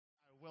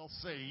We'll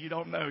see. You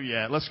don't know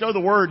yet. Let's go to the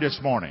Word this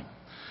morning.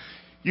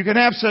 You can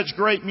have such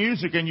great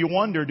music and you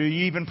wonder, do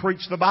you even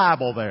preach the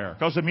Bible there?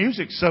 Because the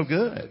music's so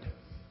good.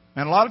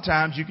 And a lot of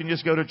times you can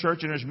just go to church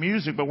and there's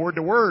music, but where'd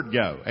the Word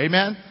go?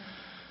 Amen?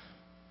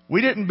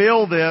 We didn't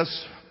build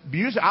this.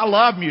 Music. I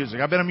love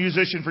music. I've been a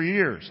musician for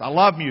years. I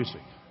love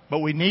music. But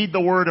we need the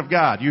Word of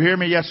God. You hear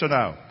me? Yes or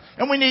no?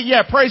 And we need,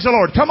 praise the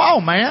Lord. Come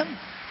on, man.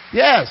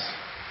 Yes.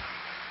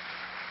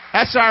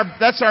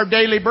 That's our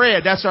daily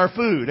bread. That's our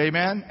food.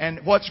 Amen.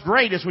 And what's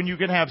great is when you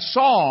can have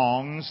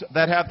songs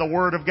that have the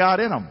Word of God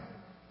in them.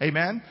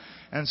 Amen.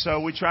 And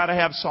so we try to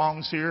have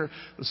songs here.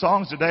 The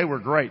songs today were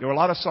great. There were a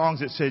lot of songs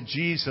that said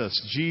Jesus,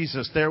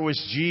 Jesus, there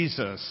was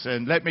Jesus.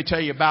 And let me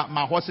tell you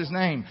about what's his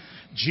name?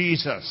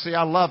 Jesus. See,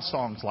 I love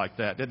songs like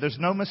that. There's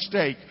no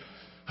mistake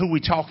who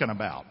we talking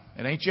about.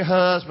 It ain't your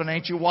husband,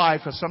 ain't your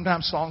wife, because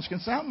sometimes songs can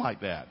sound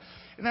like that.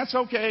 And that's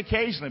okay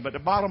occasionally, but the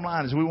bottom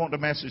line is we want the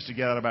message to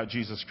get out about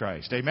Jesus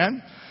Christ.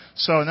 Amen?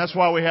 And that's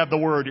why we have the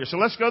Word here. So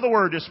let's go to the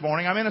Word this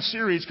morning. I'm in a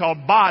series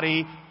called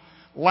Body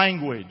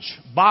Language.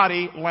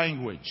 Body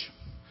language.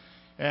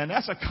 And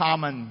that's a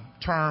common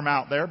term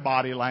out there,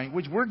 body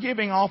language. We're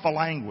giving off a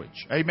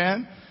language.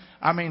 Amen?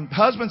 I mean,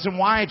 husbands and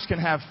wives can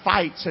have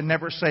fights and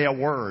never say a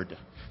word.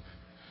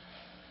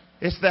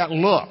 It's that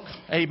look,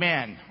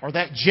 amen, or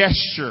that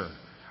gesture,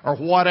 or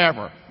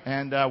whatever.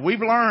 And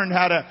we've learned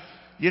how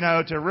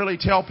to really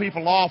tell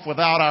people off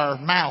without our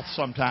mouth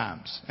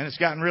sometimes. And it's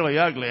gotten really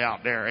ugly out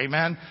there.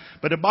 Amen.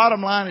 But the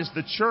bottom line is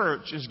the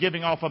church is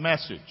giving off a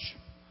message.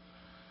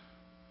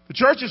 The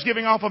church is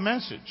giving off a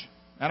message.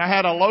 And I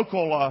had a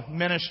local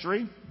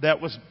ministry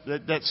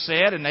that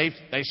said, and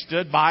they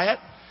stood by it,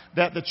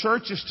 that the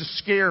church is to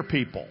scare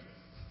people.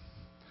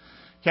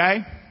 Okay?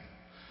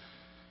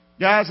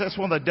 Guys, that's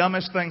one of the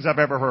dumbest things I've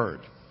ever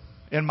heard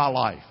in my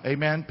life.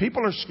 Amen.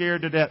 People are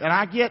scared to death. And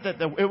I get that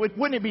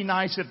wouldn't it be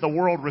nice if the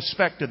world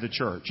respected the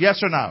church?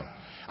 Yes or no?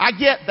 I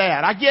get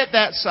that. I get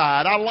that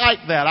side. I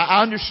like that.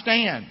 I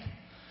understand.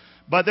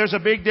 But there's a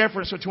big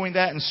difference between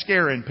that and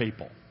scaring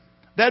people.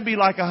 That'd be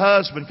like a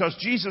husband, because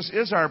Jesus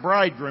is our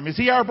bridegroom. Is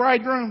he our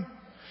bridegroom?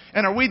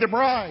 And are we the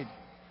bride?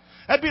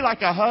 That'd be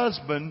like a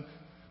husband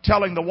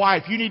telling the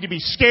wife, you need to be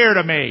scared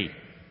of me.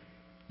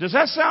 Does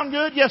that sound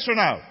good? Yes or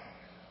no?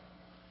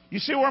 You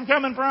see where I'm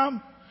coming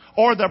from?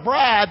 Or the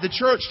bride, the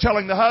church,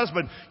 telling the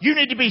husband, you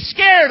need to be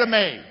scared of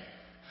me.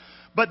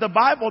 But the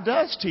Bible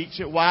does teach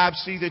that wives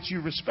see that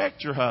you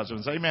respect your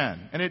husbands.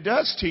 Amen. And it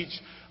does teach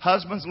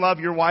husbands love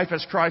your wife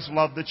as Christ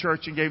loved the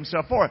church and gave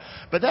himself for it.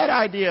 But that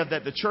idea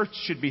that the church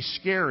should be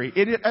scary,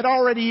 it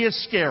already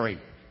is scary.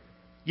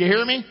 You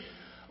hear me?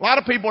 A lot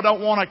of people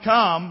don't want to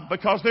come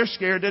because they're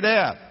scared to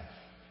death.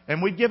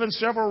 And we've given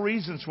several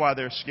reasons why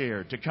they're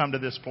scared to come to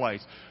this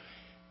place.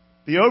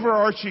 The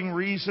overarching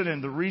reason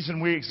and the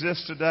reason we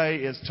exist today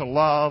is to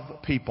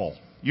love people.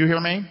 You hear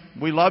me?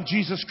 We love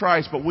Jesus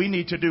Christ, but we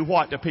need to do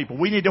what to people?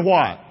 We need to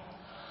what?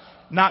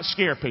 Not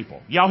scare people.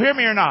 Y'all hear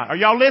me or not? Are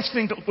y'all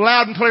listening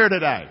loud and clear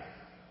today?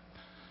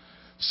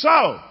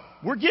 So,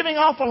 we're giving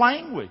off a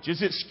language.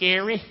 Is it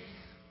scary?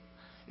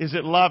 Is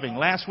it loving?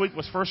 Last week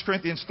was 1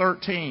 Corinthians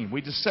 13.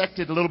 We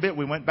dissected a little bit.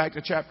 We went back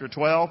to chapter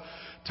 12.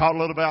 Taught a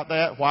little about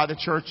that. Why the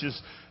church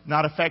is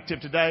not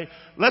effective today.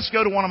 Let's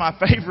go to one of my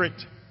favorite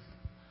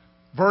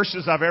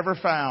verses I've ever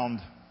found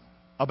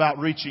about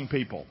reaching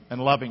people and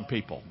loving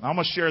people. I'm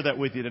going to share that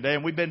with you today.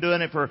 And we've been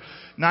doing it for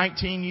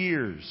 19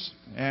 years.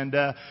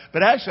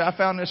 But actually, I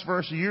found this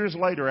verse years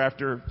later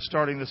after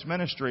starting this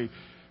ministry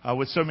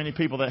with so many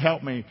people that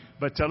helped me.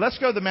 But let's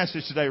go to the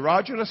message today.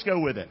 Roger, let's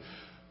go with it.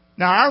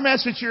 Now, our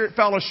message here at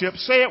Fellowship,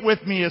 say it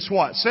with me, is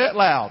what? Say it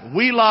loud.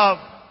 We love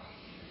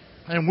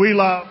and we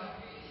love.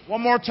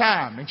 One more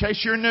time, in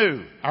case you're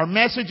new. Our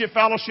message at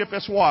Fellowship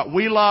is what?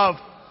 We love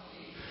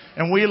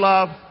and we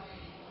love.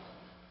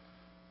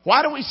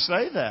 Why do we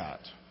say that?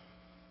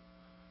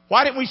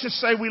 Why didn't we just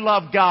say we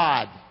love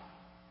God?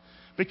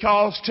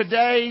 Because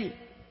today,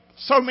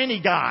 so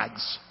many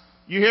gods.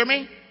 You hear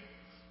me?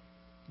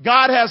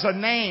 God has a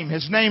name.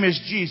 His name is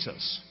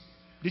Jesus.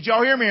 Did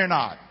y'all hear me or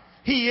not?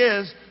 He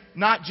is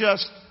not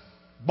just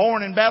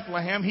born in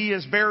Bethlehem. He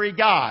is very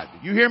God.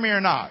 You hear me or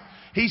not?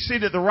 He's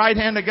seated at the right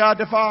hand of God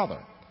the Father.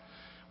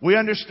 We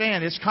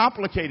understand it's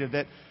complicated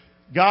that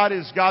God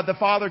is God the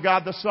Father,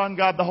 God the Son,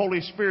 God the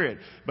Holy Spirit.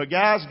 But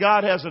guys,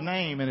 God has a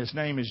name, and His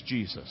name is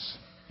Jesus.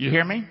 You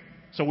hear me?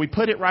 So we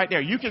put it right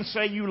there. You can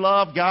say you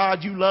love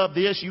God, you love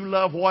this, you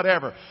love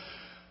whatever.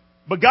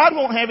 But God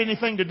won't have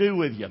anything to do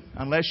with you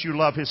unless you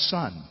love His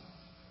Son.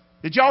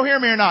 Did y'all hear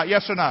me or not?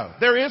 Yes or no?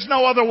 There is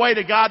no other way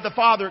to God the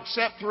Father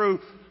except through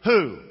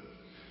who?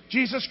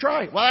 Jesus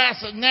Christ. Well,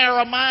 that's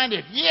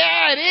narrow-minded.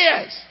 Yeah,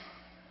 it is.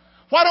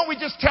 Why don't we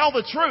just tell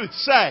the truth?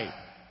 Say,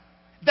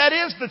 that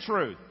is the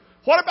truth.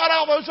 What about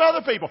all those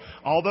other people?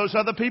 All those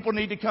other people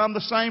need to come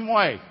the same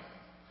way.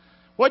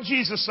 What did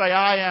Jesus say?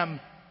 I am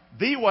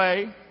the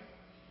way,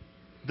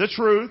 the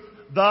truth,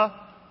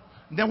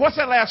 Then what's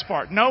that last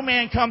part? No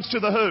man comes to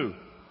the who?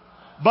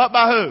 But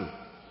by who?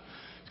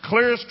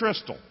 Clear as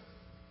crystal.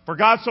 For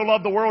God so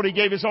loved the world, He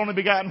gave His only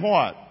begotten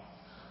what?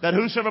 That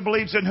whosoever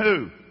believes in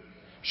who?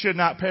 should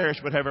not perish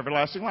but have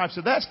everlasting life.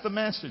 So that's the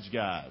message,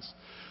 guys.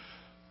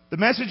 The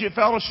message at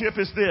Fellowship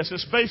is this.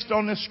 It's based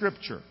on this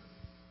scripture.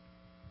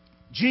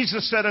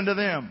 Jesus said unto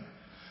them,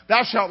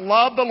 Thou shalt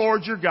love the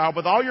Lord your God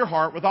with all your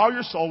heart, with all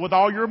your soul, with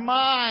all your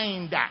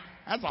mind.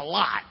 That's a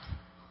lot.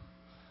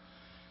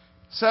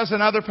 It says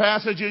in other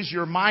passages,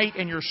 your might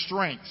and your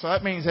strength. So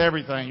that means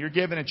everything. You're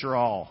giving it your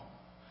all.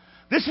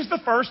 This is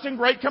the first and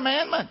great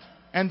commandment.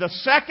 And the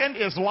second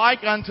is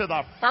like unto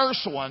the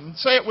first one.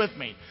 Say it with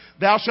me.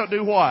 Thou shalt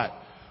do what?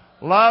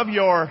 Love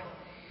your...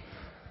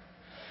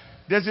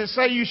 Does it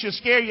say you should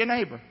scare your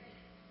neighbor?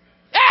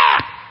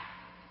 Yeah!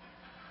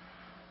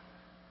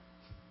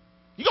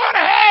 You're going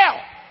to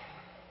hell!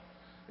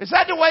 Is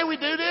that the way we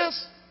do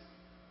this?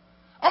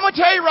 I'm going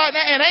to tell you right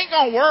now, it ain't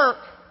going to work.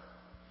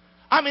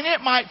 I mean,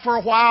 it might for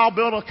a while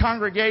build a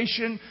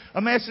congregation.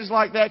 A message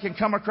like that can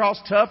come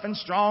across tough and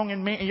strong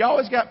and mean. And you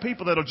always got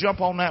people that'll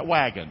jump on that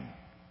wagon.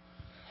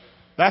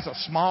 That's a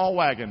small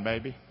wagon,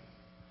 baby.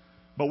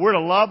 But we're to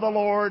love the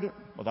Lord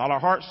with all our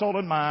heart, soul,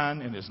 and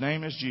mind, and His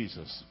name is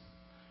Jesus.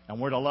 And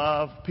we're to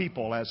love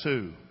people as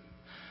who?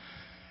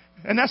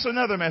 And that's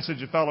another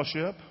message of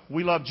Fellowship.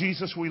 We love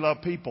Jesus, we love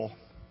people.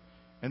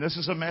 And this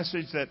is a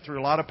message that through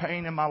a lot of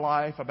pain in my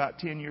life, about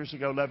 10 years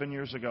ago, 11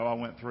 years ago, I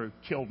went through,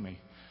 killed me.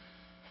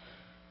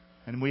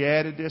 And we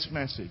added this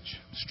message,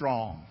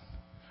 strong.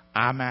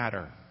 I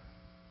matter.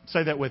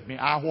 Say that with me.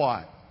 I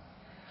what?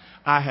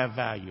 I have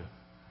value.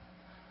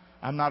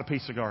 I'm not a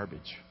piece of garbage.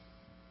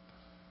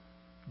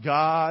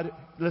 God,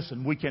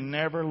 listen, we can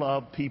never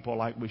love people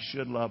like we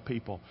should love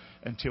people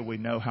until we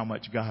know how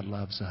much God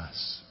loves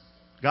us.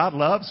 God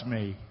loves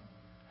me.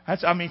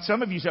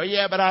 Some of you say,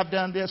 yeah, but I've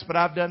done this, but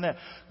I've done that.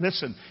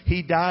 Listen,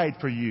 He died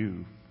for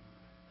you.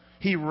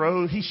 He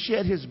rose, He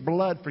shed His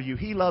blood for you.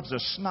 He loves the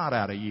snot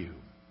out of you.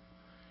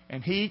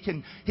 And He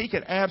can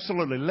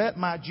absolutely let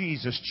my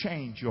Jesus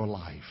change your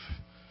life.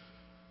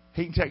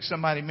 He can take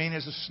somebody mean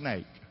as a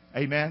snake.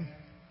 Amen?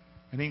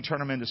 And He can turn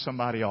them into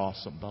somebody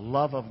awesome. The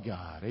love of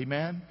God.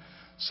 Amen?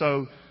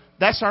 So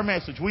that's our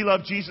message. We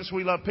love Jesus,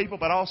 we love people,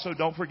 but also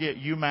don't forget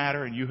you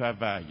matter and you have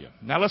value.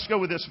 Now let's go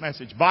with this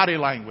message. Body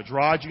language.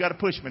 Rod, you got to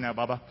push me now,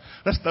 Bubba.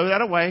 Let's throw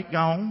that away. Go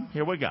on.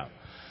 Here we go.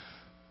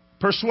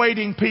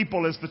 Persuading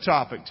people is the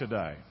topic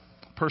today.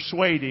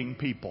 Persuading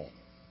people.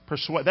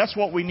 That's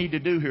what we need to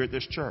do here at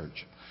this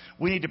church.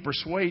 We need to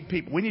persuade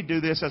people. We need to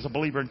do this as a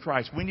believer in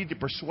Christ. We need to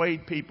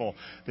persuade people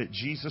that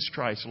Jesus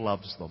Christ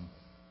loves them.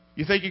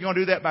 You think you're going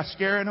to do that by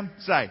scaring them?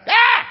 Say,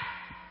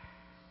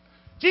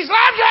 Jesus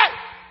loves you!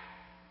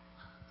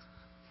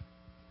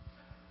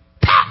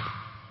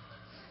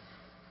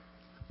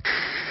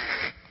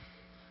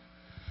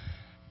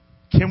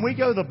 Can we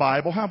go to the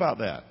Bible? How about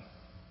that?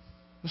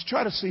 Let's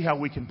try to see how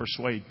we can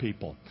persuade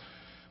people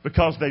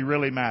because they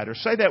really matter.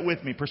 Say that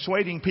with me.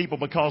 Persuading people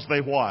because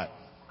they what?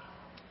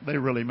 They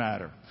really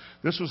matter.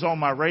 This was on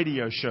my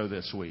radio show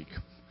this week.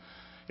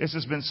 This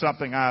has been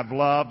something I've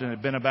loved and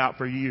have been about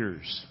for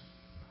years.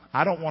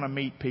 I don't want to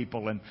meet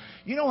people. And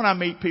you know when I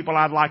meet people,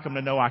 I'd like them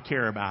to know I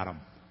care about them.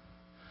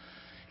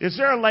 Is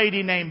there a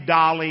lady named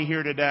Dolly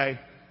here today?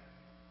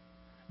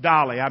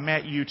 Dolly, I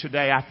met you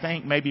today, I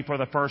think maybe for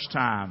the first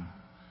time.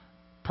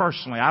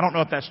 Personally, I don't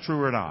know if that's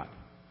true or not.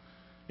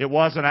 It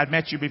wasn't. I'd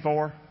met you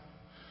before.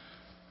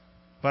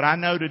 But I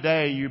know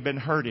today you've been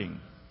hurting.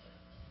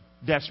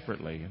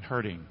 Desperately and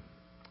hurting.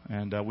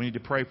 And we need to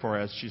pray for her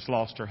as she's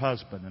lost her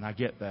husband. And I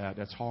get that.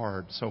 That's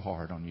hard. So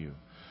hard on you.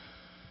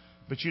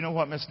 But you know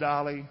what, Miss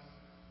Dolly?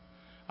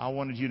 I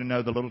wanted you to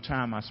know the little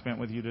time I spent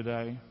with you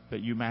today,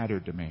 that you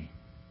mattered to me.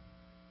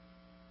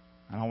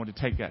 And I want to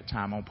take that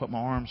time. I want to put my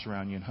arms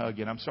around you and hug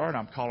you. And I'm sorry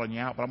I'm calling you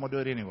out, but I'm going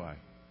to do it anyway.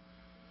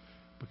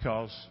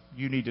 Because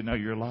you need to know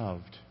you're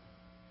loved.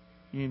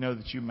 You know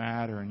that you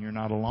matter and you're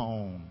not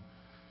alone.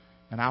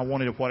 And I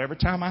wanted, whatever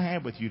time I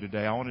had with you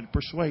today, I wanted to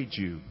persuade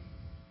you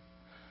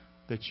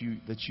that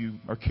you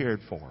are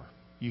cared for.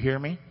 You hear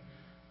me?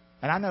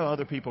 And I know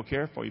other people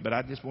care for you, but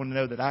I just want to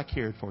know that I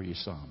cared for you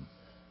some.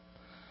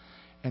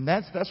 And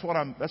that's what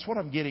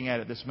I'm getting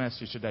at this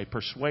message today.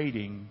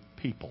 Persuading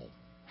people.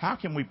 How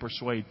can we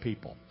persuade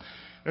people?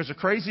 There's a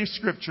crazy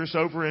scriptures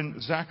over in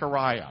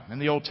Zechariah in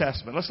the Old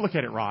Testament. Let's look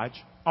at it, Raj.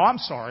 Oh, I'm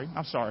sorry.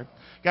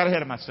 Got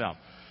ahead of myself.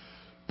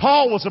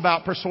 Paul was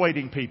about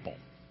persuading people,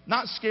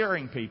 not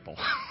scaring people.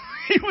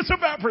 He was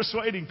about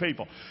persuading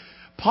people.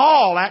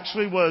 Paul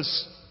actually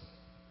was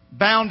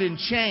bound in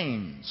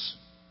chains.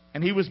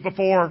 And he was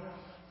before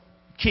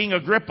King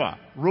Agrippa,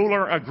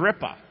 ruler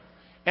Agrippa.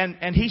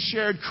 And he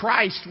shared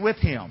Christ with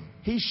him.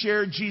 He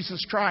shared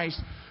Jesus Christ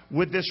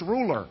with this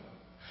ruler.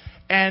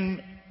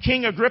 And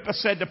King Agrippa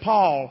said to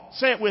Paul,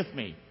 say it with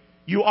me,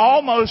 you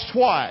almost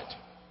what?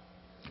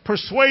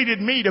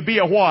 Persuaded me to be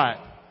a what?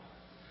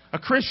 A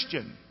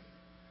Christian.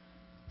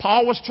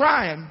 Paul was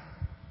trying.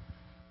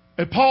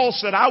 And Paul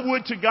said, I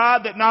would to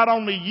God that not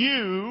only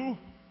you,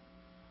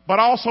 but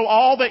also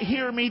all that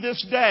hear me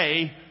this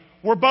day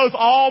were both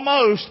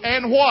almost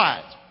and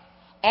what?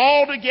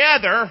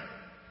 Altogether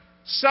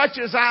such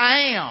as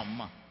I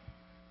am.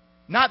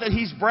 Not that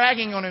he's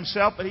bragging on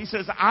himself, but he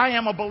says, I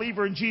am a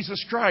believer in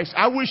Jesus Christ.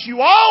 I wish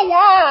you all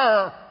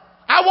were.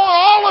 I want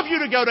all of you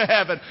to go to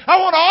heaven. I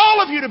want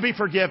all of you to be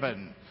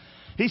forgiven.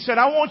 He said,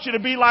 I want you to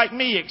be like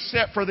me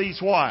except for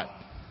these what?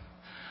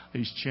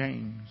 These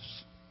chains.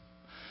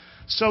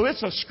 So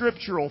it's a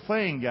scriptural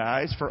thing,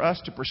 guys, for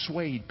us to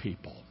persuade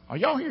people. Are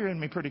y'all hearing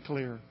me pretty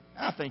clear?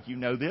 I think you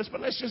know this,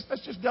 but let's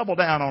just double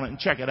down on it and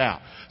check it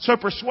out. So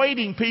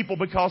persuading people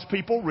because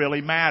people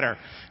really matter.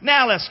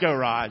 Now let's go,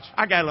 Raj.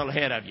 I got a little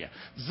ahead of you.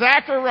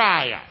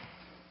 Zechariah.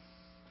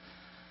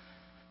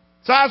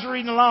 So I was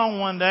reading along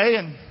one day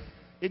and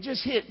it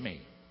just hit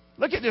me.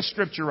 Look at this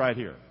scripture right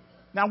here.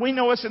 Now we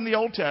know it's in the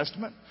Old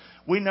Testament.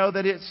 We know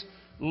that it's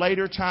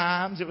later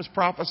times. It was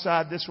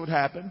prophesied this would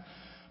happen.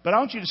 But I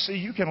want you to see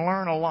you can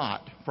learn a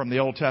lot from the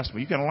Old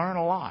Testament. You can learn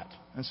a lot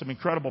and some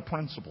incredible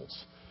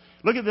principles.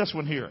 Look at this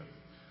one here.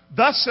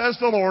 Thus says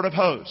the Lord of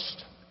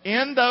hosts,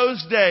 in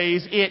those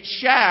days it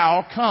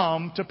shall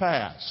come to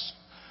pass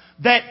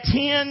that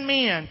 10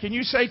 men, can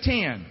you say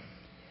 10?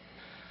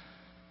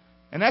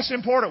 And that's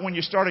important when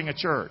you're starting a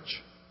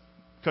church,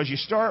 because you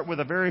start with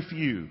a very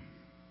few.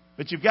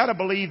 But you've got to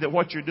believe that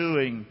what you're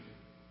doing,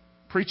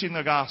 preaching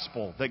the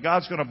gospel, that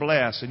God's going to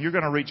bless and you're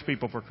going to reach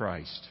people for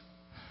Christ.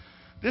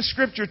 This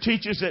scripture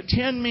teaches that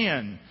 10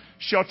 men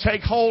shall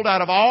take hold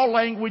out of all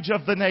language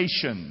of the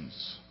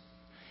nations,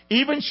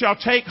 even shall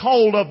take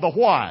hold of the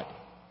what?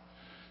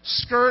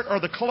 Skirt or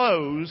the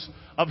clothes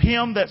of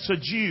him that's a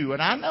Jew.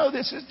 And I know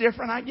this is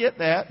different, I get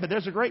that, but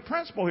there's a great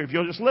principle here if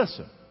you'll just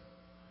listen.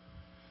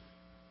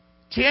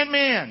 10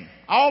 men,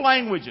 all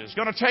languages,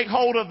 going to take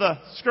hold of the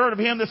skirt of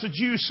him that's a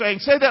Jew, saying,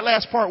 say that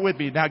last part with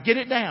me. Now get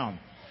it down.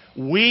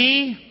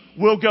 We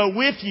will go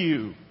with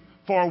you,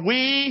 for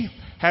we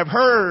have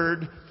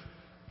heard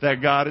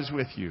that God is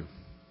with you.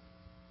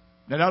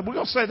 Now we're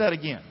going to say that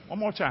again. One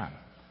more time.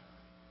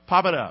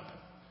 Pop it up.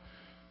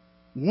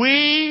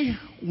 We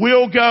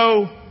will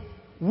go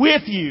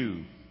with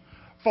you,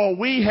 for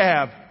we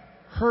have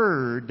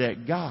heard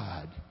that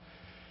God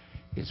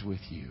is with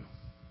you.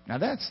 Now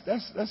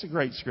that's a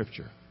great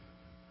scripture.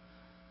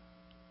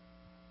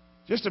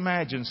 Just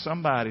imagine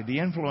somebody, the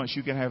influence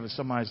you can have in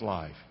somebody's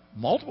life,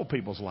 multiple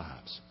people's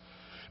lives,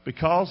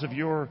 because of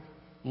your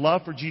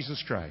love for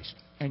Jesus Christ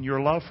and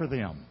your love for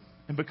them.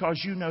 And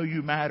because you know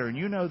you matter and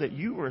you know that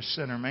you were a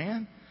sinner,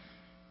 man,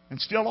 and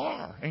still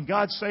are. And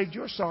God saved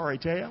your sorry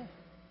tale.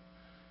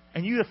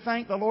 And you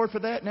thank the Lord for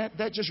that, and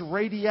that just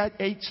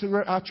radiates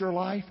throughout your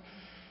life.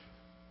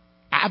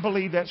 I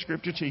believe that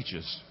scripture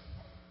teaches.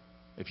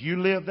 If you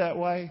live that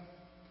way,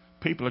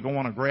 people are going to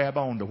want to grab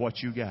on to what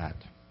you got.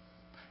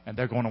 And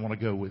they're going to want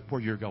to go with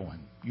where you're going.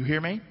 You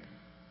hear me?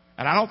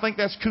 And I don't think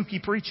that's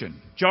kooky preaching.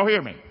 Did y'all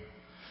hear me?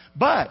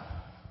 But,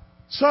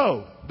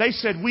 so, they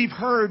said, we've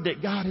heard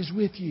that God is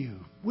with you.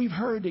 We've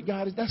heard that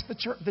God is... That's the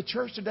church. The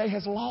church today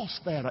has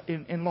lost that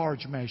in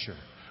large measure.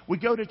 We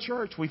go to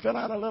church. We fill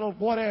out a little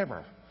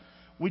whatever.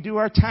 We do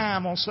our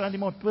time on Sunday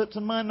morning. Put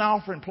some money in the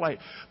offering plate.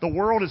 The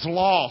world is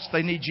lost.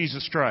 They need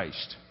Jesus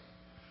Christ.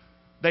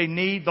 They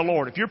need the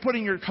Lord. If you're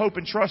putting your hope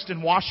and trust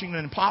in Washington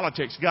and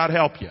politics, God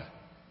help you.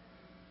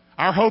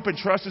 Our hope and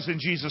trust is in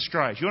Jesus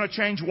Christ. You want to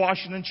change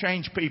Washington?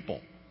 Change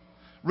people.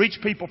 Reach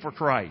people for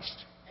Christ.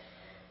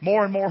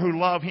 More and more who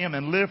love Him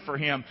and live for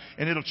Him,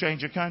 and it'll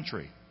change a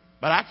country.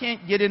 But I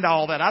can't get into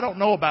all that. I don't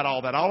know about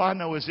all that. All I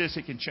know is this: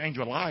 it can change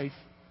a life.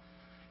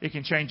 It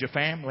can change a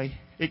family.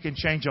 It can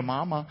change a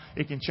mama.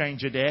 It can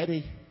change a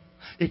daddy.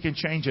 It can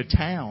change a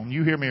town.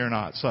 You hear me or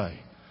not? Say.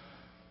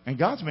 And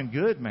God's been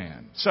good,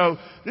 man. So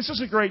this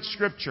is a great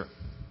scripture.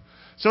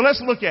 So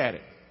let's look at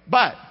it.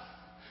 But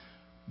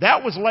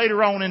that was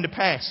later on in the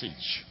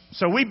passage.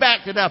 So we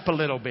backed it up a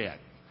little bit.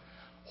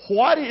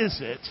 What is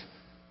it?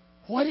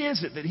 What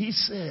is it that He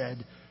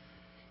said,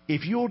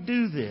 if you'll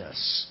do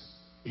this,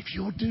 if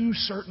you'll do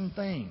certain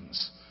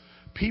things,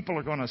 people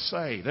are going to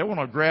say, they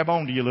want to grab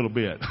onto you a little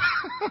bit.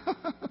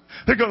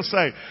 They're going to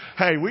say,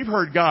 hey, we've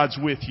heard God's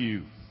with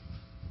you.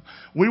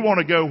 We want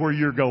to go where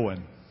you're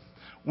going.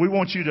 We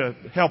want you to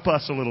help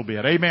us a little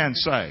bit. Amen.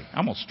 Say.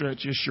 I'm going to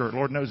stretch this shirt.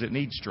 Lord knows it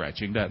needs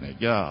stretching, doesn't it?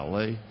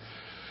 Golly.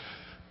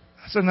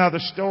 That's another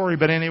story.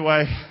 But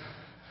anyway,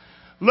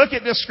 look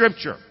at this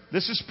scripture.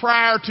 This is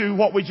prior to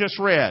what we just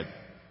read.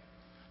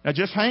 Now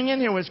just hang in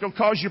here. It's going to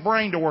cause your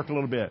brain to work a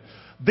little bit.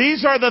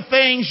 These are the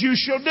things you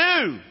shall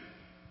do.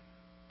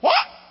 What?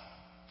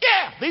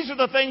 Yeah, these are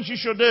the things you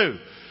shall do.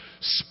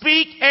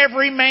 Speak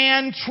every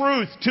man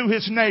truth to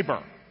his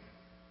neighbor.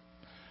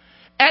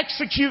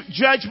 Execute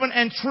judgment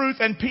and truth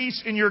and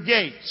peace in your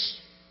gates.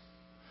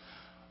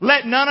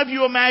 Let none of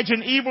you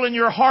imagine evil in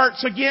your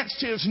hearts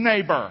against his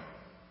neighbor.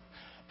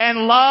 And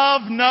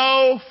love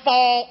no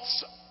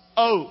false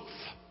oath.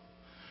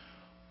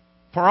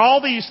 For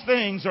all these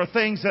things are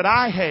things that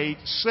I hate,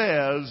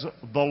 says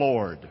the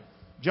Lord. Did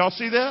y'all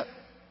see that?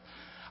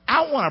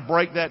 I want to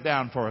break that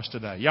down for us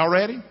today. Y'all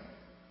ready?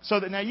 So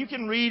that now you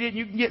can read it and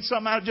you can get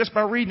something out of it just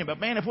by reading it. But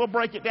man, if we'll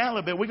break it down a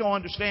little bit, we're going to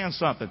understand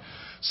something.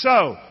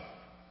 So,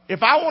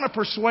 if I want to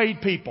persuade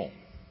people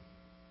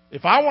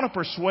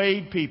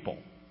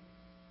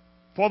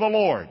for the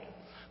Lord,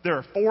 There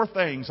are 4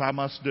 things I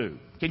must do.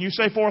 Can you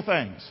say 4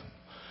 things?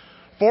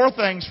 4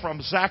 things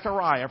from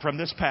Zechariah, from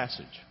this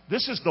passage.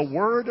 This is the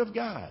Word of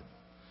God.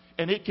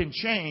 And it can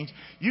change.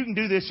 You can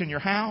do this in your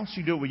house.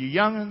 You do it with your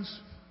young'uns.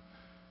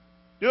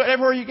 Do it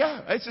everywhere you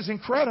go. This is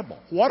incredible.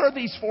 What are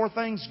these 4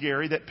 things,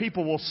 Gary, that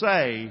people will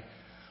say,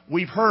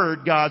 we've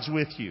heard God's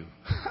with you?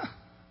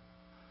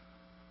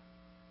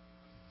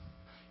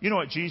 You know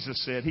what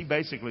Jesus said? He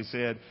basically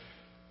said,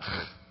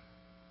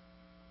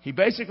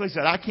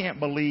 I can't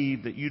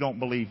believe that you don't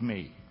believe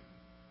me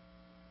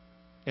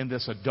in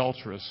this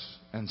adulterous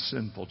and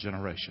sinful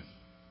generation.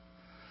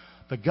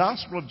 The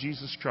gospel of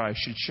Jesus Christ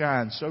should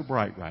shine so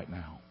bright right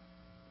now.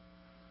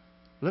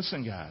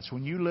 Listen, guys,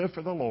 when you live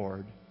for the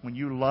Lord, when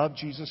you love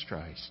Jesus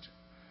Christ,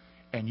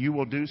 and you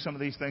will do some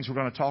of these things we're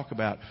going to talk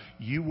about,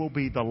 you will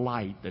be the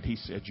light that He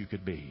said you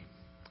could be.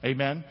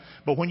 Amen?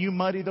 But when you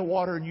muddy the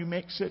water and you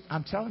mix it,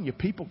 I'm telling you,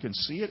 people can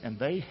see it and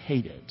they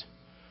hate it.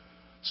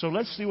 So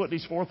let's see what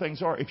these 4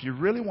 things are. If you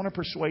really want to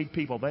persuade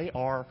people, they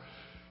are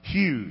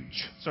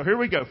huge. So here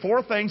we go.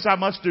 4 things I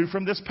must do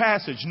from this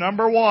passage.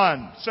 Number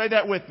 1, say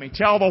that with me.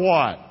 Tell the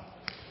what?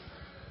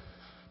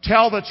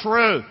 Tell the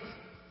truth.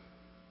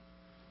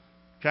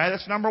 Okay,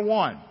 that's number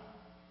 1.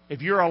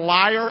 If you're a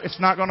liar, it's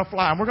not going to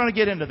fly. And we're going to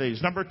get into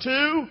these. Number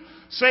 2,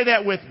 say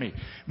that with me.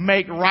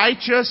 Make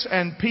righteous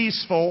and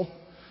peaceful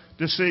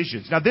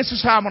decisions. Now, this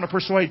is how I'm going to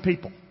persuade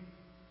people.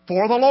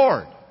 For the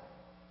Lord.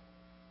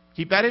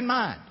 Keep that in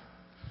mind.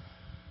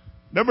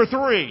 Number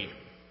 3,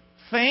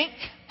 think,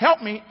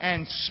 help me,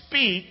 and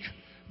speak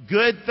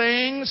good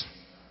things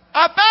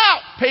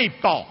about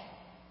people.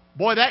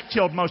 Boy, that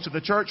killed most of the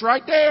church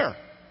right there.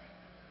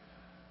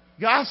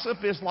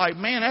 Gossip is like,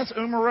 man, that's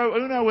numero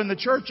uno in the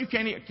church. You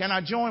can't. Can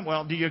I join?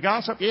 Well, do you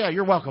gossip? Yeah,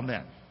 you're welcome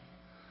then.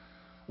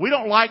 We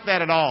don't like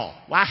that at all.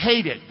 Well, I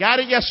hate it. Got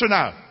it? Yes or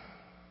no?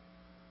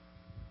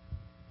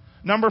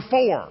 Number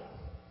 4,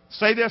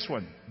 say this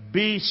one.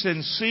 Be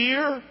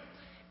sincere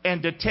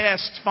and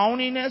detest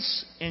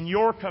phoniness in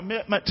your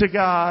commitment to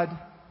God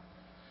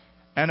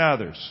and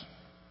others.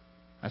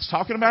 That's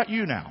talking about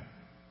you now.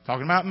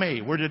 Talking about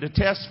me. We're to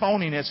detest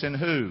phoniness in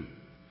who?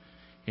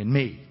 In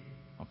me.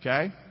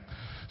 Okay?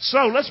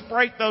 So let's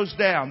break those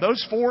down.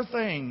 Those 4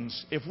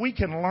 things, if we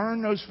can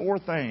learn those 4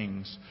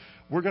 things,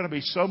 we're going to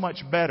be so much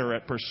better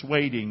at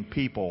persuading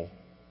people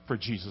for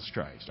Jesus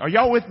Christ. Are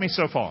y'all with me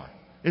so far?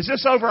 Is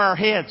this over our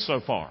heads so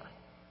far?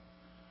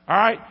 All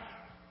right?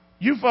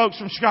 You folks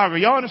from Chicago,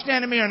 y'all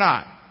understanding me or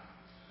not?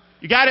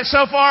 You got it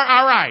so far?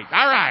 All right.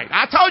 All right.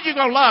 I told you you're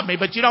going to love me,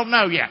 but you don't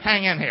know yet.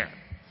 Hang in here.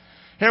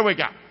 Here we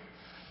go.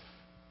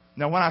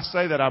 Now, when I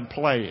say that, I'm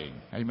playing.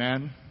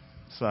 Amen?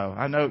 So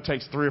I know it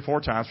takes 3 or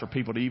 4 times for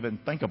people to even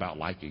think about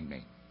liking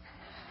me.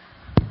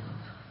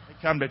 They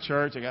come to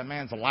church. They go,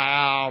 man's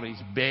loud.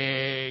 He's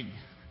big.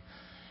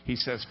 He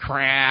says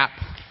crap.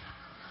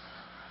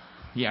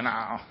 You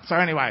know. So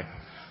anyway.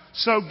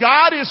 So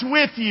God is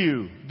with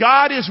you.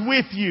 God is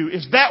with you.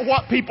 Is that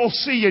what people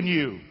see in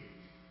you?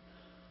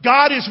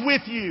 God is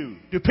with you.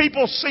 Do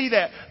people see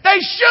that? They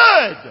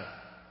should.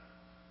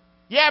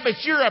 Yeah, but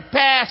you're a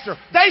pastor.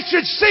 They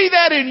should see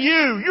that in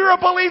you. You're a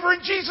believer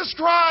in Jesus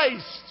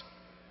Christ.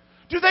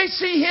 Do they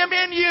see Him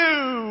in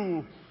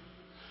you?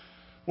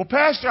 Well,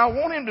 Pastor, I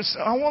want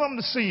them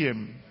to see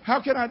Him. How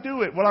can I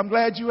do it? Well, I'm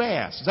glad you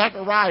asked.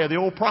 Zechariah, the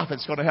old prophet,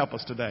 is going to help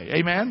us today.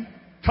 Amen?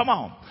 Come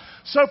on.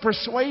 So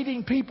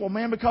persuading people,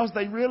 man, because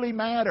they really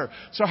matter.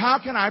 So how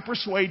can I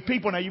persuade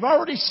people? Now, you've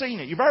already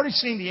seen it. You've already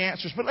seen the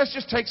answers. But let's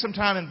just take some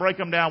time and break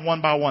them down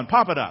one by one.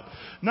 Pop it up.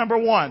 Number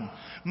 1,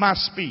 my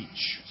speech.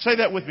 Say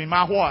that with me.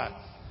 My what?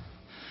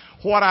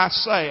 What I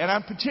say. And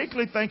I'm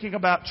particularly thinking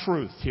about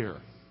truth here.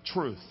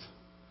 Truth.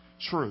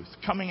 Truth.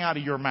 Coming out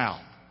of your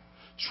mouth.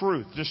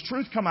 Truth. Does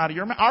truth come out of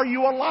your mouth? Are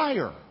you a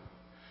liar?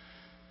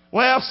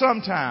 Well,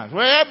 sometimes.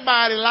 Well,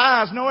 everybody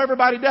lies. No,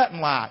 everybody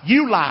doesn't lie.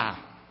 You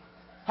lie.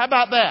 How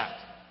about that?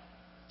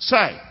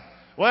 Say,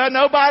 well,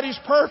 nobody's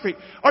perfect.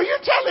 Are you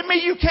telling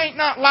me you can't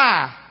not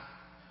lie?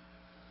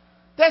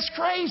 That's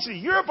crazy.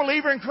 You're a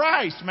believer in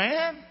Christ,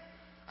 man.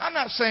 I'm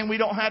not saying we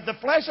don't have the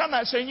flesh. I'm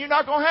not saying you're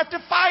not going to have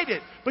to fight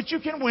it. But you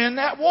can win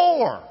that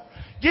war.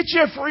 Get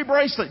you a free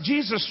bracelet.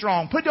 Jesus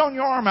strong. Put it on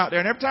your arm out there.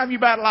 And every time you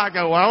battle, I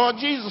go, well,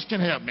 Jesus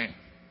can help me.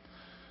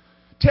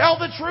 Tell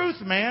the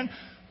truth, man.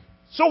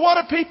 So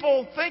what do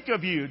people think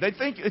of you? They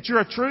think that you're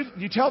a truth.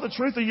 You tell the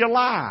truth or you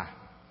lie.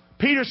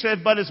 Peter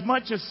said, but as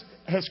much as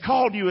has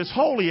called you as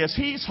holy as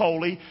He's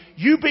holy,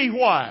 you be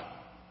what?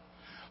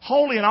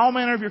 Holy in all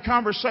manner of your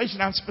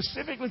conversation. I'm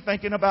specifically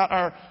thinking about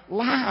our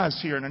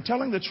lives here and in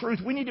telling the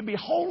truth. We need to be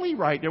holy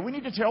right there. We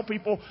need to tell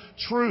people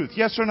truth.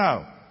 Yes or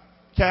no?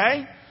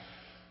 Okay?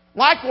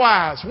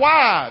 Likewise,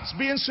 wives,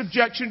 be in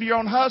subjection to your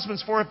own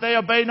husbands, for if they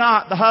obey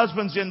not the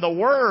husbands in the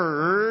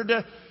word,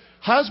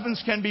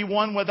 husbands can be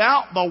won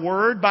without the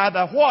word by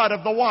the what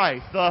of the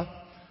wife? The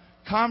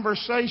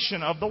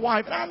conversation of the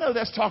wife. And I know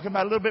that's talking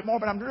about a little bit more,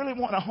 but I'm really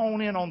wanting to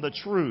hone in on the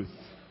truth.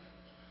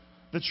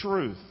 The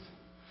truth.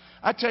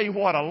 I tell you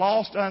what, a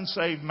lost,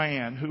 unsaved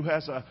man who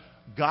has a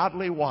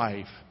godly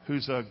wife,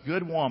 who's a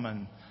good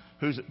woman,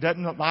 who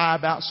doesn't lie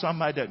about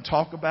somebody, doesn't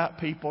talk about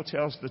people,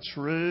 tells the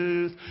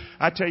truth.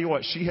 I tell you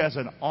what, she has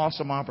an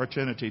awesome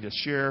opportunity to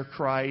share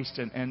Christ.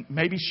 And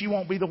maybe she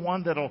won't be the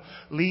one that'll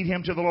lead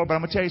him to the Lord. But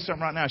I'm going to tell you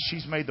something right now.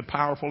 She's made the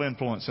powerful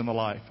influence in the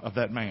life of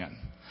that man.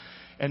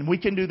 And we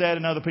can do that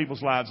in other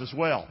people's lives as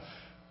well.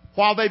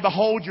 While they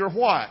behold your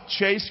what?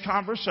 Chaste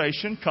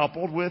conversation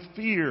coupled with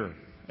fear.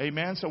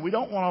 Amen? So we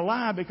don't want to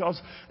lie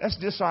because that's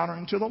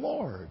dishonoring to the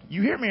Lord.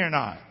 You hear me or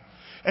not?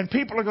 And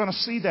people are going to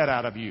see that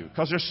out of you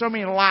because there's so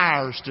many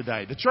liars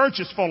today. The church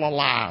is full of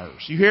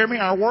liars. You hear me?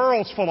 Our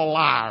world's full of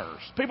liars.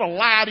 People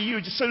lie to you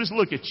just as soon as they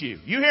look at you.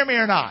 You hear me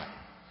or not?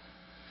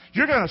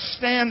 You're going to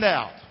stand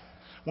out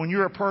when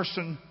you're a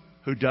person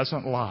who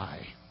doesn't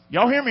lie.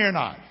 Y'all hear me or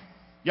not?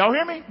 Y'all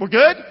hear me? We're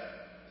good?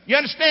 You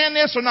understand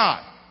this or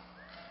not?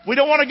 We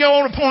don't want to go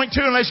on to point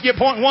 2 and let's get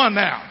point 1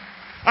 now.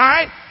 All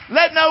right?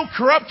 Let no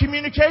corrupt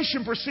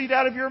communication proceed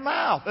out of your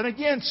mouth. And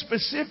again,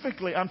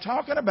 specifically, I'm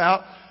talking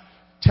about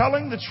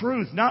telling the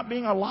truth, not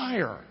being a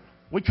liar.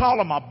 We call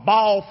them a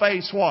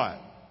bald-faced what?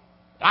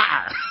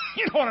 Liar.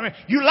 You know what I mean?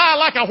 You lie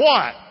like a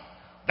what?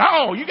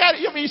 No, you got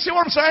it. You see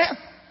what I'm saying?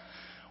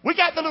 We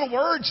got the little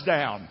words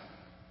down.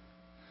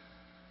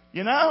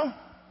 You know?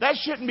 That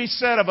shouldn't be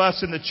said of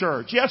us in the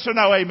church. Yes or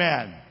no?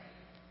 Amen.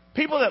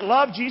 People that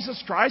love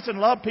Jesus Christ and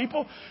love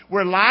people,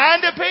 we're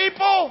lying to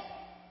people.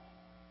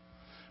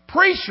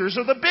 Preachers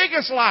are the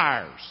biggest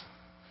liars.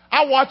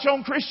 I watch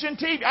on Christian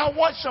TV. I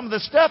watch some of the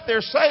stuff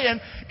they're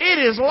saying. It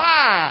is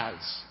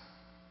lies.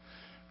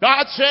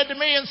 God said to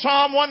me in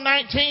Psalm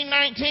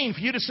 119:19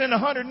 for you to send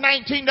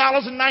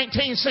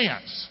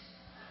 $119.19.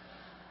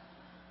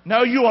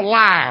 No, you a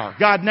liar.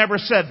 God never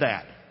said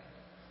that.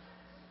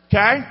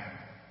 Okay?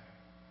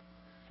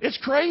 It's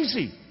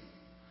crazy.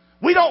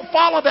 We don't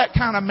follow that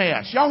kind of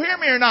mess. Y'all hear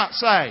me or not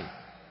say?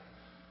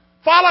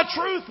 Follow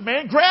truth,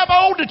 man. Grab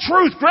hold of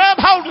truth. Grab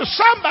hold of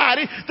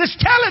somebody that's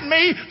telling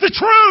me the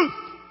truth.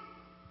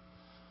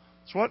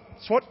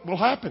 That's what will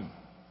happen.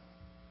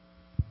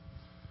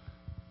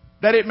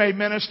 That it may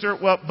minister,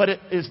 but it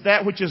is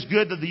that which is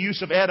good to the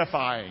use of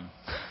edifying.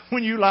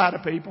 When you lie to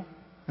people,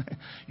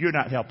 you're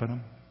not helping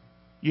them.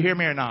 You hear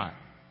me or not?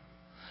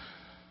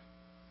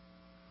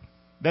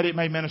 That it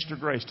may minister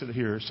grace to the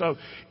hearer. So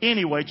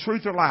anyway,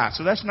 truth or lie.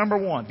 So that's number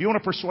 1. If you want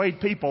to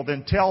persuade people,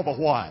 then tell the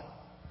what.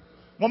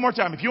 One more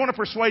time. If you want to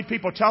persuade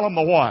people, tell them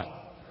the what.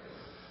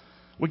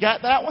 We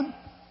got that one?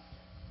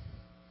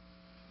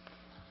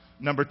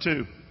 Number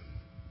 2.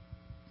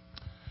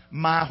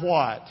 My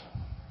what?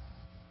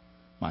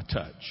 My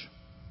touch.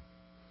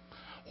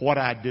 What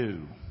I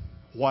do.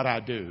 What I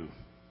do.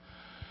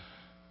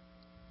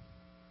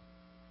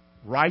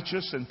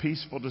 Righteous and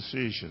peaceful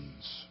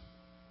decisions.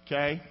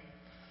 Okay?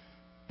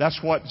 That's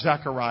what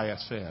Zechariah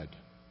said.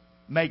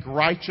 Make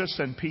righteous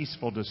and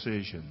peaceful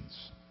decisions.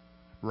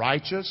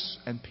 Righteous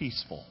and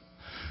peaceful.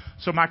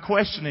 So my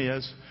question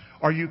is,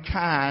 are you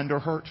kind or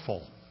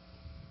hurtful?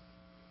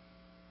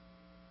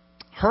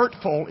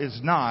 Hurtful is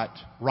not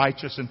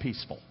righteous and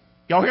peaceful.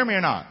 Y'all hear me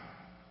or not?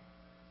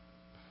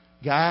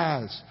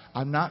 Guys,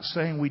 I'm not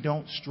saying we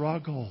don't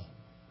struggle.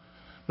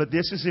 But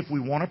this is if we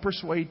want to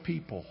persuade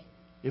people.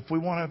 If we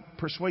want to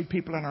persuade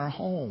people in our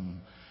home,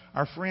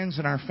 our friends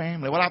and our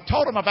family. Well, I've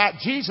told them about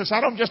Jesus.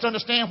 I don't just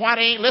understand why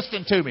they ain't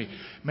listening to me.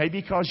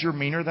 Maybe because you're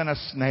meaner than a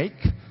snake.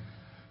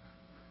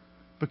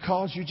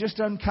 Because you're just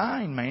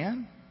unkind,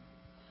 man.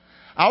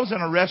 I was in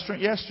a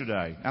restaurant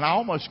yesterday and I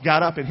almost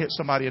got up and hit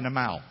somebody in the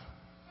mouth.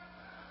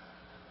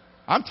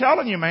 I'm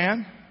telling you,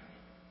 man.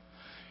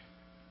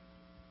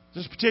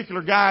 This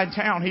particular guy in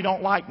town, he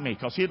don't like me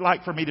because he'd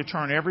like for me to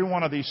turn every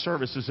one of these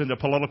services into a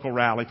political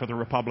rally for the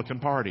Republican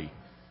Party.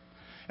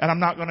 And I'm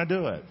not going to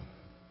do it.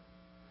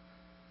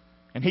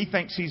 And he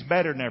thinks he's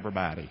better than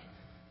everybody.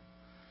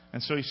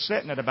 And so he's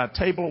sitting at about a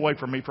table away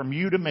from me, from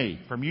you to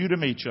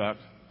me, Chuck.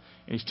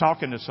 And he's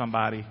talking to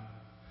somebody,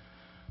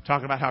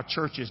 talking about how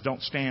churches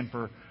don't stand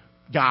for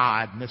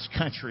God in this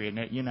country and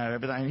that, you know,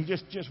 everything. And he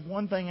just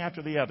one thing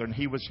after the other. And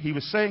he was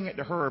saying it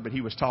to her, but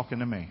he was talking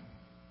to me.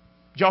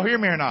 Did y'all hear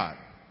me or not?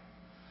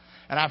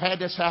 And I've had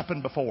this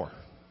happen before.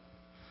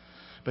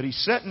 But he's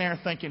sitting there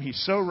thinking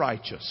he's so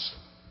righteous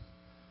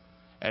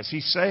as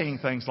he's saying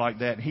things like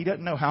that. He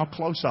doesn't know how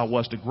close I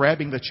was to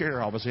grabbing the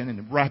chair I was in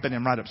and wrapping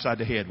him right upside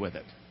the head with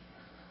it.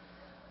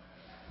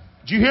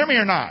 Did you hear me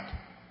or not?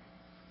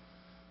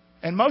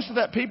 And most of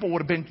that people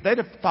they'd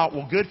have thought,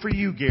 well, good for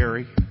you,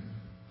 Gary.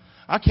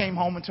 I came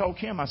home and told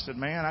Kim, I said,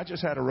 man, I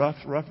just had a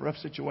rough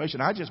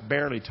situation. I just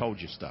barely told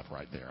you stuff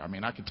right there. I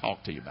mean, I could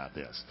talk to you about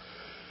this.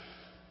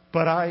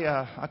 But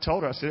I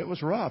told her, I said, it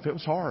was rough. It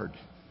was hard.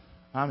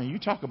 I mean, you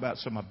talk about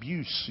some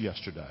abuse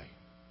yesterday.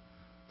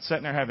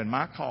 Sitting there having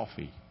my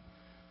coffee.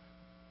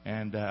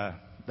 And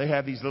they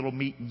have these little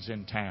meetings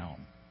in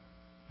town.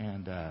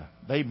 And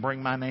they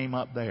bring my name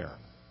up there.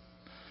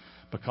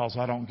 Because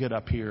I don't get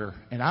up here.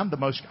 And I'm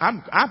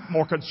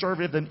more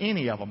conservative than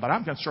any of them. But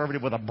I'm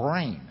conservative with a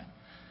brain.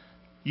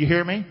 You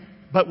hear me?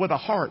 But with a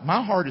heart.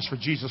 My heart is for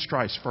Jesus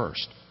Christ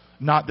first.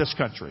 Not this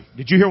country.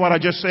 Did you hear what I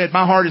just said?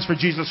 My heart is for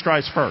Jesus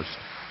Christ first.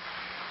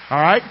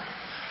 All right?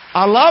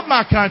 I love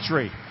my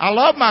country. I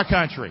love my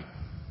country.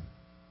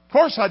 Of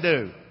course I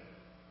do.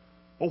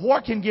 Well,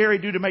 what can Gary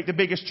do to make the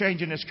biggest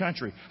change in this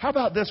country? How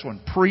about this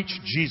one? Preach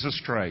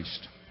Jesus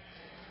Christ.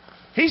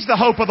 He's the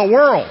hope of the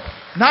world,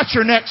 not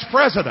your next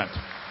president.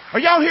 Are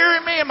y'all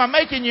hearing me? Am I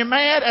making you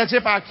mad? As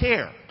if I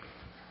care.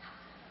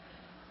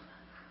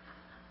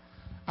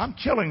 I'm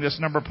killing this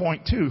number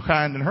point 2,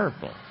 kind and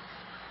hurtful.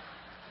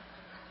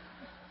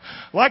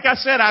 Like I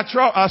said,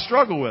 I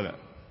struggle with it.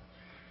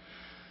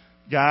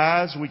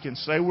 Guys, we can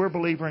say we're a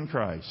believer in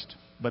Christ,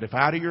 but if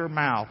out of your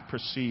mouth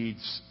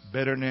proceeds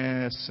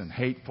bitterness and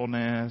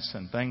hatefulness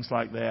and things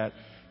like that,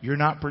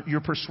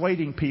 you're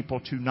persuading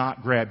people to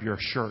not grab your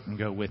shirt and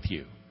go with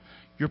you.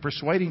 You're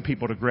persuading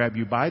people to grab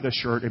you by the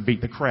shirt and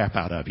beat the crap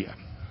out of you.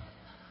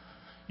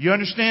 You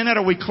understand that?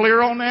 Are we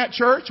clear on that,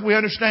 church? We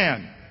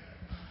understand.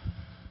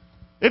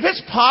 If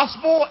it's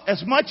possible,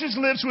 as much as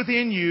lives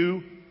within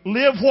you,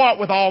 live what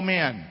with all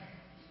men?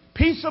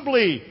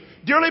 Peaceably.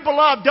 Dearly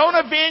beloved, don't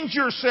avenge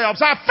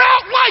yourselves. I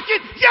felt like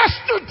it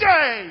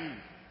yesterday.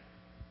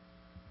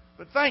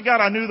 But thank God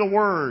I knew the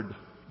word.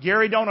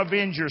 Gary, don't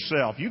avenge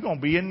yourself. You're going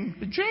to be in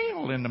the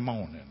jail in the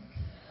morning.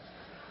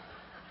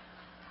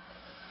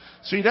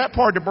 See, that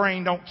part of the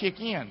brain don't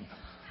kick in.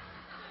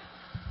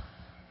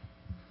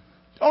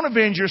 Don't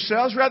avenge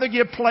yourselves. Rather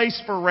give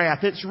place for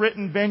wrath. It's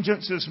written,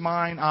 vengeance is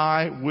mine.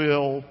 I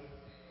will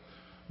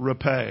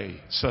repay,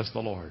 says the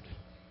Lord.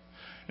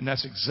 And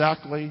that's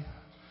exactly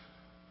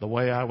the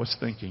way I was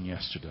thinking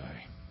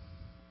yesterday.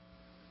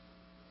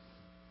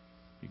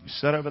 You can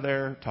sit over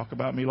there, talk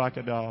about me like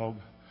a dog,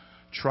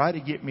 try to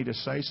get me to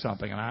say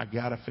something, and I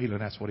got a feeling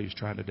that's what he's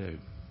trying to do.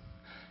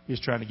 He's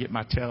trying to get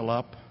my tail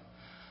up.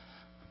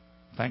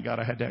 Thank God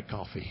I had that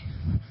coffee.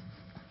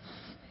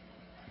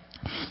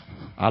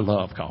 I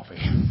love coffee.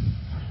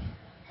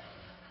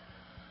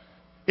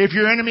 If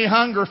your enemy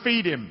hunger,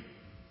 feed him.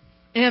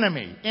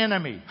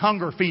 Enemy,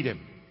 hunger, feed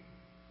him.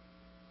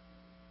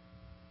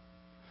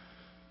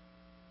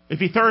 If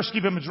he thirsts,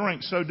 give him a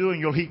drink. So doing,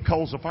 you'll heap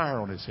coals of fire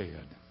on his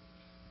head.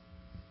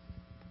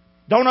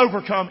 Don't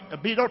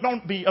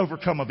be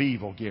overcome of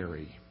evil,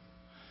 Gary.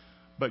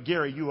 But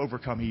Gary, you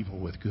overcome evil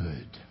with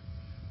good.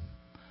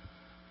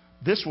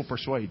 This will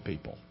persuade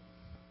people.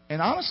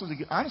 And honest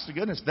to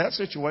goodness, that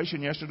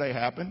situation yesterday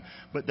happened.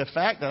 But the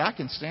fact that I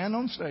can stand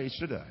on stage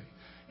today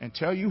and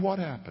tell you what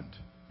happened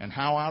and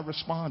how I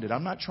responded.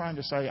 I'm not trying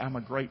to say I'm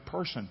a great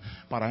person,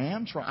 but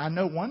I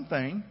know one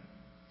thing.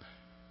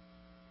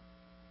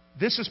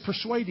 This is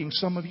persuading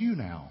some of you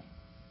now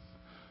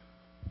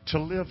to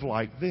live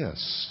like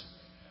this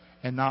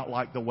and not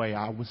like the way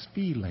I was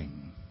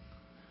feeling.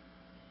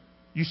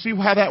 You see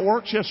how that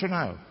works, yes or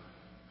no?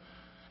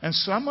 And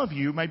some of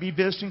you may be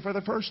visiting for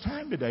the first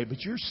time today,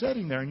 but you're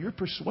sitting there and you're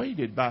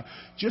persuaded by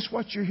just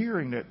what you're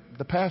hearing that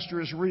the pastor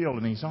is real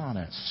and he's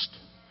honest.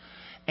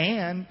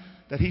 And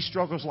that he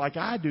struggles like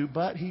I do,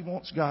 but he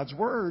wants God's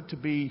Word to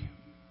be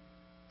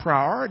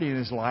priority in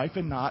his life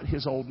and not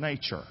his old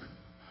nature.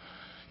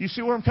 You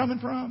see where I'm coming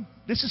from?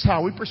 This is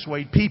how we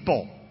persuade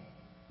people.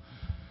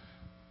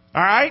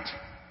 All right?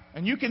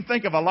 And you can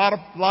think of a lot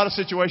of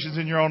situations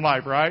in your own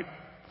life, right?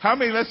 How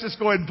many, let's just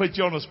go ahead and put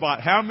you on the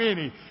spot. How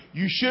many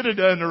you should have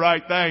done the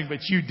right thing, but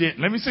you didn't?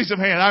 Let me see some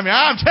hands.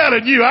 I'm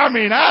telling you,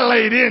 I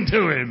laid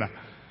into him.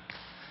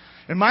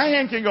 And my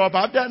hand can go up.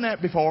 I've done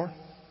that before.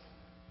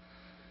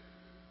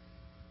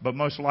 But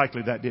most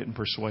likely that didn't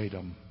persuade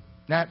them.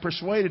 Now, it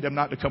persuaded them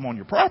not to come on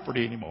your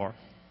property anymore.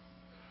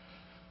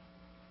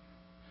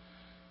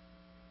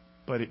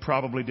 But it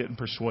probably didn't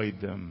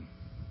persuade them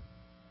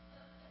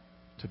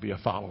to be a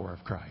follower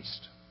of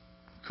Christ.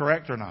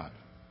 Correct or not?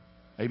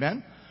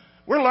 Amen?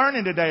 We're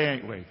learning today,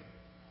 ain't we?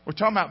 We're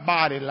talking about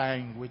body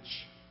language.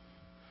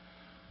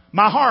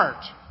 My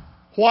heart.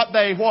 What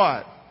they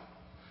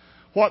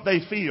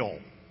feel.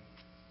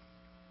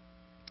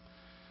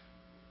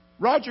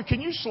 Roger,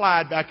 can you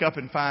slide back up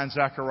and find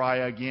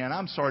Zechariah again?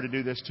 I'm sorry to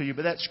do this to you,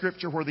 but that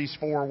scripture where these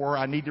 4 were,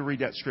 I need to read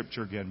that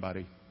scripture again,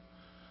 buddy.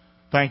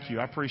 Thank you.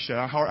 I appreciate it.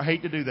 I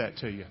hate to do that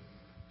to you.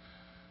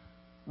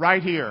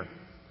 Right here.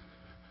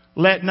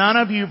 Let none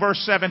of you,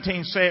 verse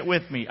 17, say it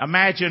with me.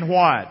 Imagine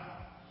what?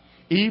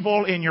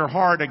 Evil in your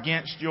heart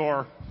against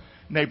your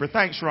neighbor.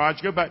 Thanks,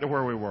 Raj. Go back to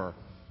where we were.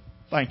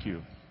 Thank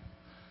you.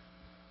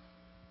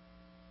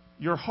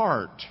 Your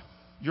heart.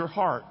 Your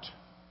heart.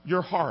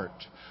 Your heart.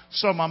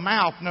 So my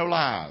mouth, no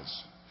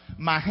lies.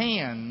 My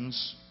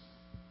hands,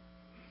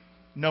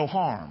 no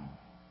harm.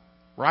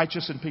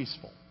 Righteous and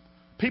peaceful.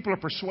 People are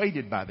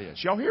persuaded by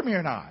this. Y'all hear me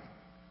or not?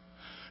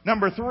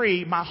 Number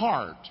 3, my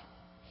heart.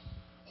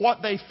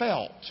 What they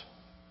felt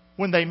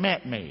when they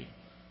met me.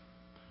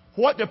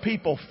 What do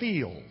people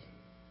feel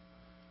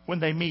when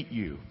they meet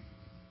you?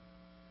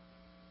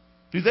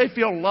 Do they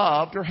feel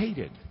loved or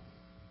hated?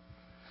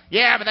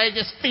 Yeah, but they're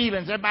just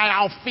feelings. Everybody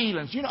all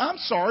feelings. You know, I'm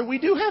sorry, we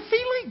do have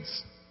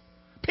feelings.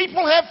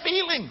 People have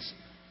feelings.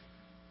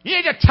 You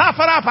need to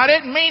toughen up. I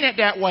didn't mean it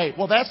that way.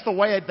 Well, that's the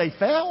way they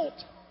felt.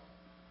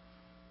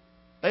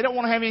 They don't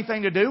want to have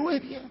anything to do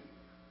with you.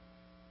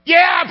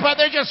 Yeah, but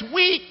they're just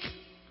weak.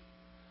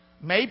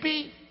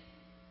 Maybe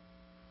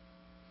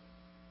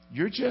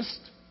you're just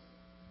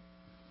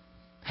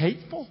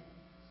hateful.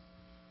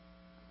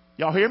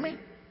 Y'all hear me?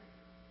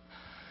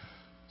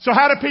 So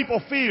how do people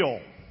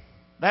feel?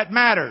 That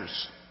matters.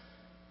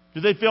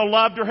 Do they feel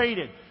loved or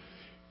hated?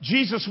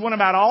 Jesus went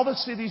about all the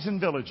cities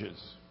and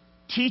villages,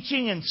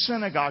 teaching in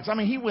synagogues. I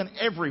mean, He went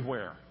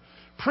everywhere,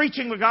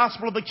 preaching the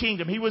gospel of the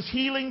kingdom. He was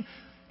healing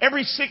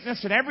every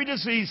sickness and every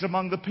disease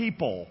among the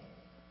people.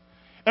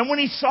 And when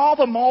He saw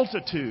the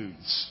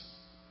multitudes,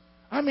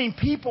 I mean,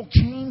 people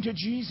came to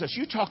Jesus.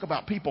 You talk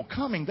about people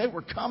coming. They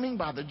were coming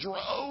by the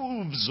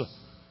droves,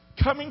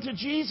 coming to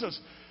Jesus.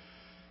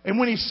 And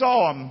when He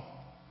saw them,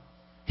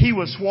 He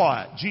was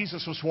what?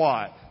 Jesus was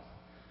what?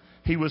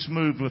 He was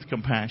moved with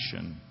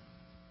compassion.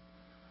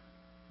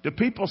 Do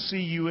people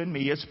see you and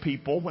me as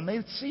people? When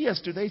they see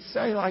us, do they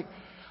say like,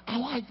 I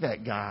like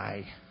that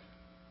guy.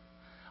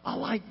 I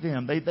like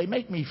them. They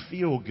make me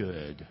feel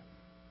good.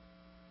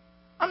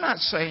 I'm not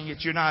saying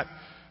that you're not...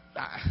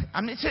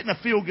 it's not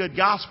a feel-good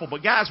gospel,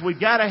 but guys,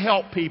 we've got to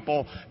help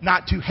people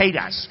not to hate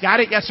us. Got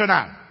it? Yes or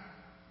no?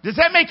 Does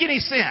that make any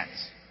sense?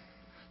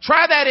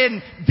 Try that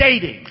in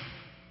dating.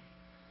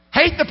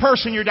 Hate the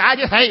person you're dating. I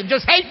just hate them.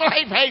 Just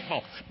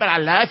hateful. But I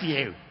love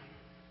you.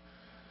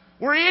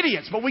 We're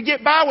idiots, but we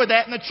get by with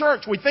that in the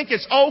church. We think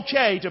it's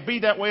okay to be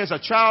that way as a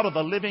child of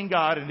the living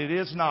God, and it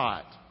is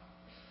not.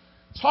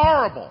 It's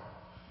horrible.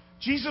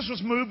 Jesus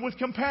was moved with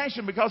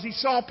compassion because He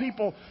saw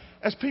people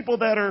as people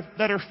that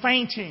are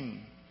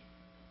fainting.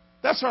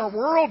 That's our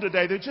world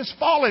today. They're just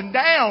falling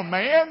down,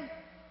 man.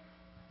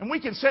 And we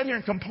can sit here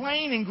and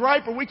complain and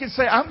gripe, or we can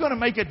say, I'm going to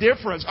make a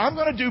difference. I'm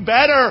going to do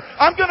better.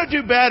 I'm going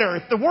to do better.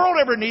 If the world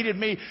ever needed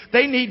me,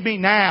 they need me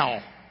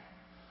now.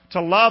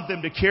 To love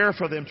them, to care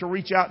for them, to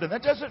reach out to them.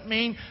 That doesn't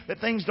mean that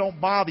things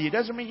don't bother you. It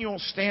doesn't mean you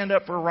won't stand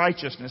up for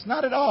righteousness.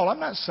 Not at all. I'm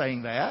not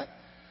saying that.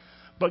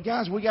 But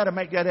guys, we got to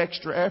make that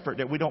extra effort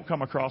that we don't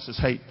come across as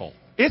hateful.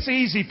 It's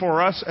easy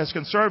for us as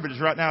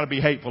conservatives right now to be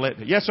hateful,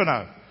 isn't it? Yes or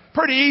no?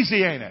 Pretty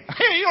easy, ain't it?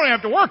 You don't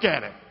have to work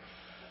at it.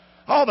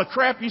 All the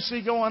crap you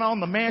see going on,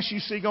 the mess you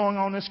see going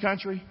on in this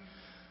country,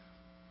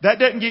 that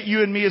doesn't get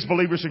you and me as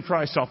believers in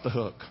Christ off the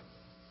hook.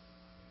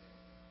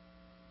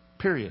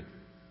 Period.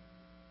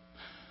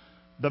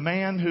 The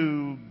man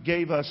who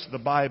gave us the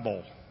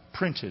Bible,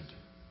 printed,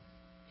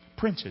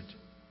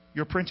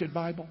 your printed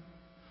Bible,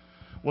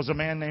 was a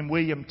man named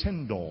William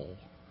Tyndale.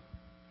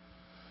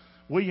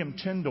 William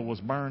Tyndale was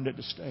burned at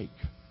the stake.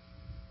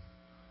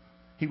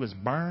 He was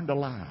burned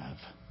alive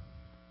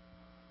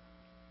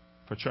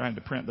for trying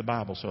to print the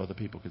Bible so other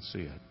people could see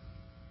it.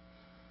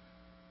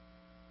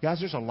 Guys,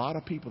 there's a lot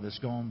of people that's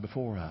gone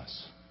before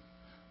us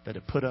that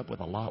have put up with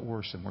a lot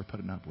worse than we're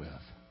putting up with.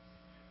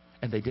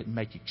 And they didn't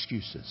make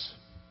excuses.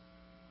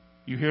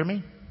 You hear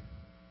me?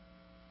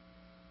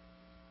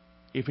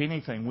 If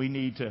anything, we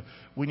need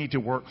to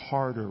work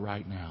harder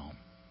right now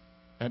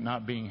at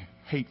not being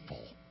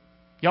hateful.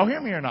 Y'all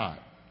hear me or not?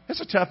 It's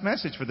a tough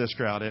message for this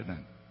crowd, isn't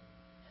it?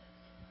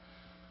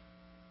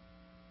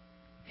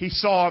 He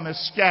saw them as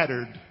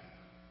scattered.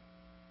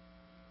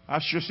 I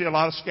sure see a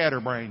lot of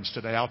scatterbrains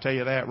today, I'll tell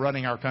you that,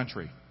 running our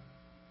country.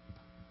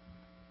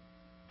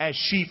 As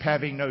sheep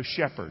having no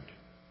shepherd.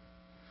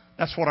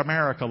 That's what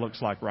America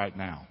looks like right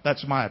now.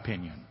 That's my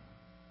opinion.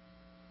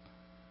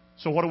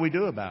 So what do we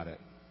do about it?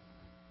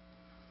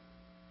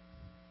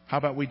 How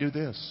about we do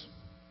this?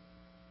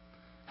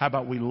 How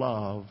about we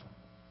love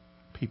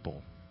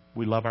people?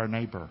 We love our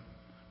neighbor.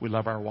 We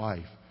love our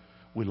wife.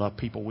 We love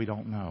people we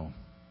don't know.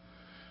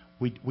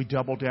 We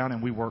double down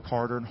and we work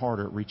harder and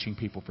harder at reaching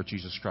people for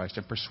Jesus Christ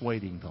and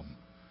persuading them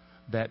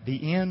that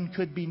the end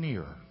could be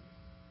near.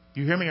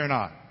 You hear me or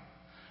not?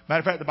 Matter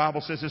of fact, the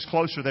Bible says it's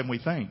closer than we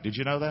think. Did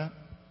you know that?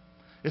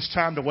 It's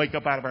time to wake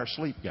up out of our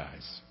sleep,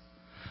 guys.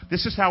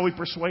 This is how we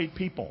persuade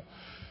people.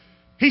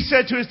 He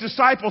said to His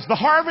disciples, the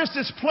harvest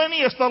is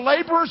plenteous, the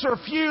laborers are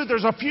few.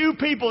 There's a few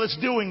people that's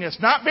doing this,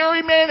 not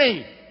very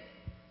many.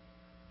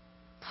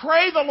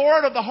 Pray the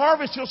Lord of the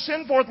harvest, He'll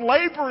send forth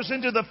laborers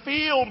into the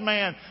field,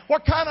 man.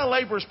 What kind of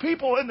laborers?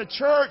 People in the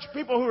church,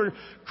 people who are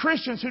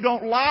Christians who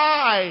don't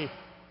lie,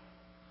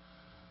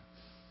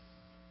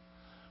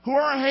 who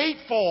aren't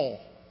hateful.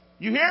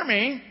 You hear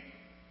me?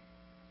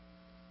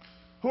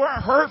 Who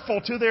aren't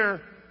hurtful to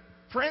their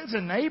friends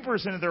and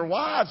neighbors and their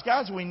wives.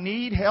 Guys, we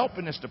need help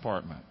in this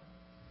department.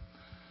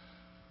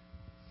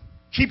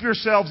 Keep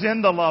yourselves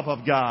in the love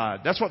of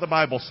God. That's what the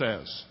Bible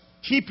says.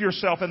 Keep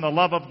yourself in the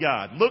love of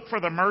God. Look for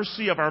the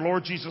mercy of our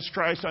Lord Jesus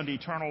Christ unto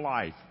eternal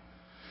life.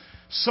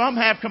 Some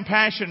have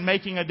compassion,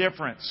 making a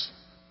difference.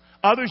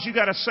 Others you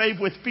got to save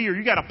with fear.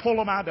 You got to pull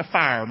them out of the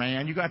fire,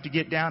 man. You got to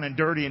get down and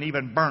dirty and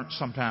even burnt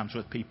sometimes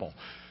with people.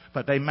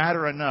 But they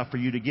matter enough for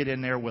you to get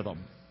in there with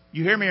them.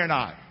 You hear me or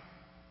not?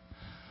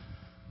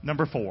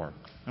 Number 4,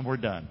 and we're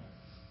done.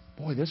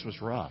 Boy, this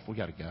was rough. We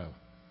got to go.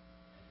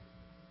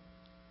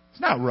 It's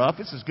not rough.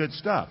 This is good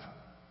stuff.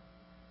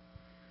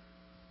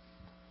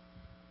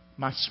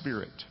 My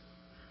spirit,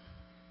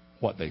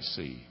 what they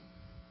see.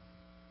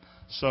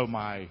 So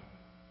my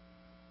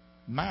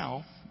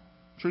mouth,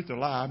 truth or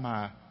lie,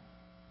 my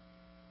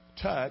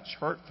touch,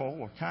 hurtful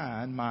or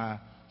kind, my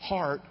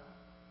heart,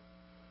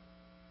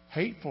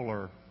 hateful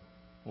or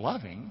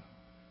loving,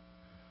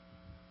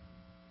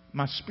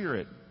 my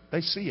spirit,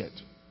 They see it.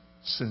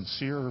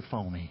 Sincere or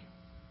phony.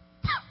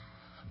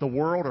 The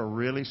world are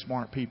really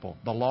smart people.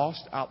 The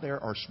lost out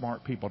there are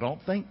smart people.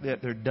 Don't think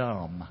that they're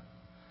dumb.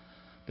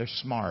 They're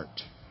smart.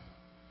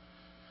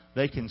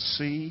 They can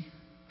see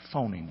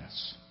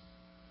phoniness.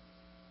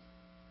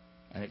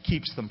 And it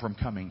keeps them from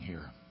coming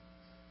here.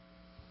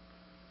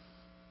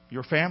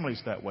 Your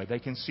family's that way. They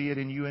can see it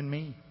in you and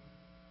me.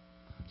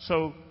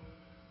 So,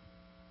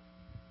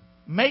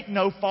 make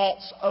no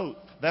false oath.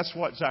 That's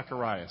what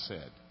Zechariah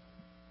said.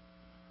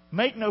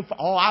 Make no,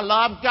 I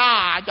love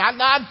God, I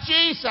love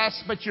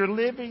Jesus, but you're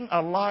living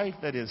a life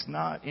that is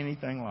not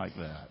anything like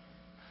that.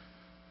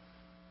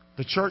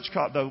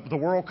 The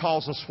world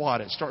calls us what?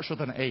 It starts with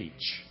an H.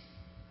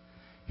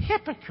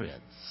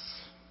 Hypocrites.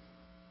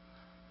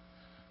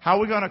 How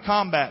are we going to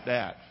combat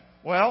that?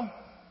 Well,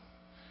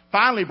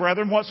 finally,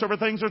 brethren, whatsoever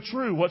things are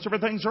true, whatsoever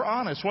things are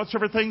honest,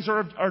 whatsoever things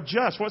are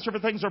just, whatsoever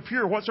things are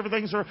pure, whatsoever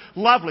things are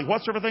lovely,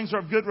 whatsoever things are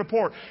of good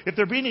report. If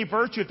there be any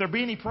virtue, if there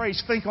be any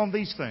praise, think on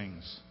these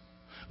things.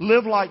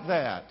 Live like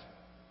that.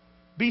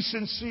 Be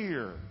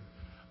sincere.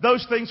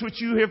 Those things which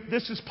you have,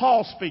 this is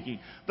Paul speaking,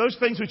 those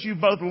things which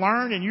you've both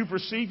learned and you've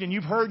received and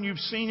you've heard and you've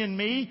seen in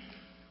me,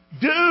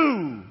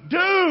 do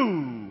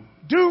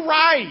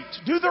right.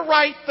 Do the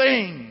right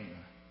thing.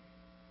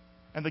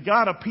 And the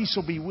God of peace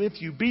will be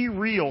with you. Be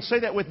real.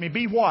 Say that with me.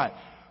 Be what?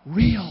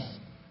 Real.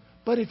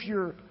 But if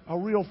you're a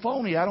real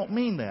phony, I don't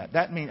mean that.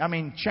 I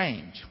mean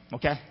change.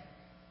 Okay?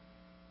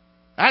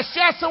 That's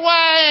just the way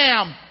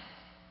I am.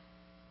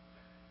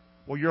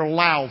 Well, you're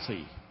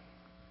lousy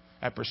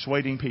at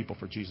persuading people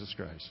for Jesus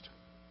Christ.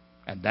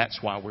 And that's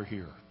why we're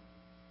here.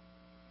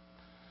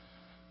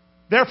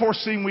 Therefore,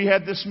 seeing we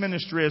had this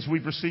ministry as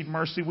we've received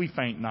mercy, we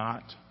faint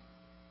not.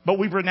 But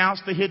we've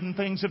renounced the hidden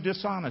things of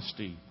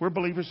dishonesty. We're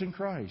believers in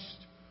Christ.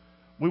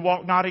 We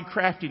walk not in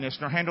craftiness,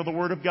 nor handle the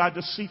word of God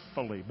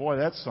deceitfully. Boy,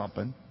 that's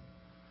something.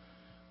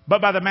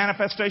 But by the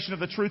manifestation of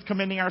the truth,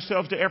 commending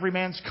ourselves to every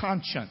man's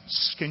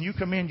conscience. Can you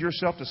commend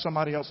yourself to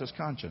somebody else's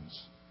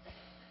conscience?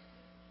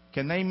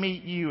 Can they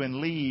meet you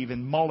and leave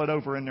and mull it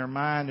over in their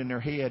mind and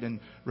their head and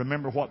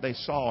remember what they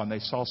saw, and they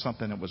saw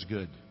something that was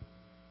good?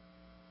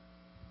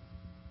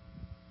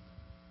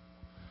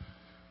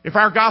 If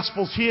our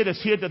gospel's hid,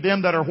 it's hid to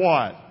them that are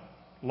what?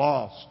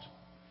 Lost.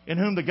 In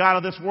whom the God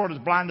of this world has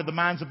blinded the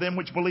minds of them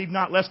which believe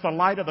not, lest the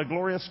light of the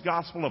glorious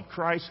gospel of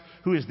Christ,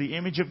 who is the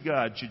image of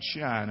God, should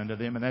shine unto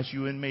them. And that's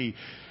you and me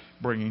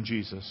bringing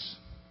Jesus.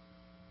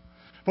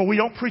 For we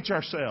don't preach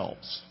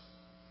ourselves,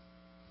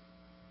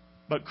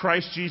 but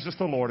Christ Jesus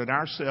the Lord, and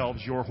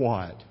ourselves your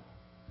what?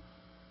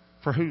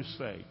 For whose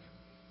sake?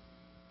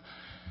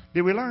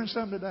 Did we learn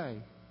something today?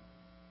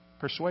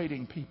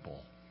 Persuading people.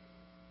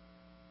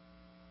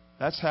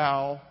 That's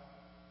how,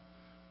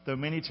 though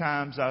many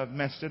times I've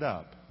messed it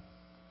up,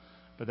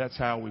 but that's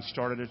how we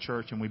started a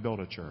church and we built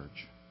a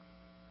church.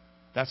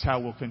 That's how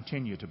we'll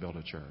continue to build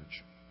a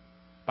church.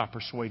 By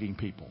persuading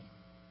people.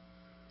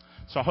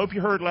 So I hope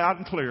you heard loud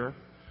and clear.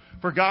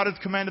 For God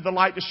hath commanded the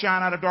light to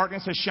shine out of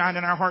darkness, has shined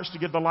in our hearts to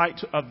give the light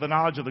of the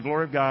knowledge of the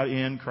glory of God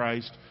in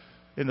Christ,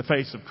 in the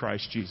face of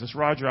Christ Jesus.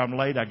 Roger, I'm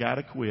late. I got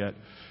to quit.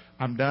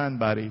 I'm done,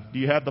 buddy. Do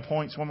you have the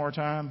points one more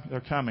time?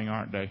 They're coming,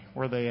 aren't they?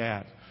 Where are they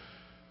at?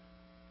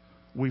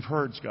 We've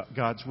heard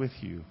God's with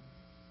you.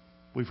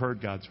 We've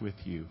heard God's with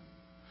you.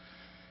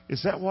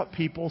 Is that what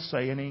people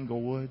say in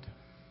Englewood?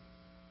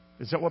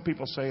 Is that what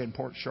people say in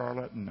Port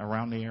Charlotte and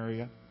around the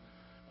area?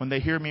 When they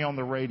hear me on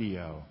the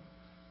radio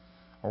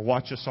or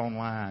watch us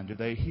online, do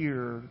they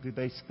hear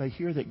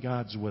that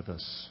God's with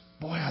us?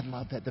 Boy, I'd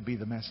love that to be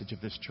the message of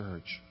this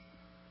church.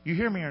 You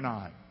hear me or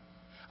not?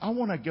 I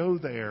want to go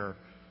there.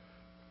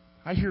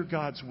 I hear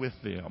God's with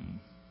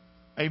them.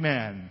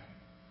 Amen.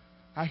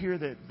 I hear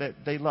that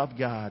they love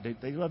God.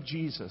 They love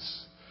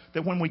Jesus.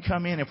 That when we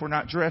come in, if we're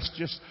not dressed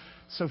just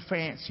so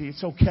fancy,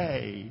 it's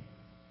okay.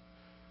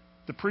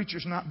 The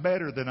preacher's not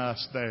better than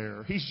us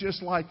there. He's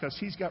just like us.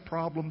 He's got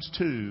problems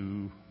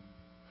too.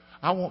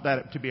 I want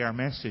that to be our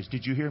message.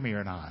 Did you hear me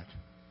or not?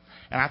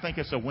 And I think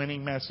it's a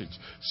winning message.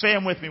 Say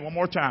them with me one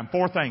more time.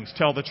 4 things.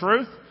 Tell the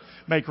truth.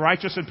 Make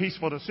righteous and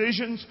peaceful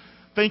decisions.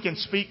 Think and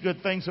speak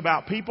good things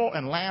about people.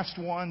 And last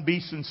one, be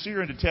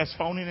sincere and detest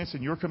phoniness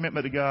in your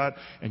commitment to God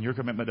and your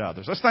commitment to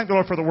others. Let's thank the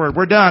Lord for the word.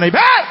 We're done.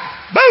 Amen.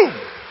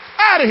 Boom.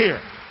 Out of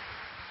here.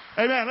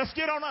 Amen. Let's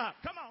get on up.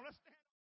 Come on.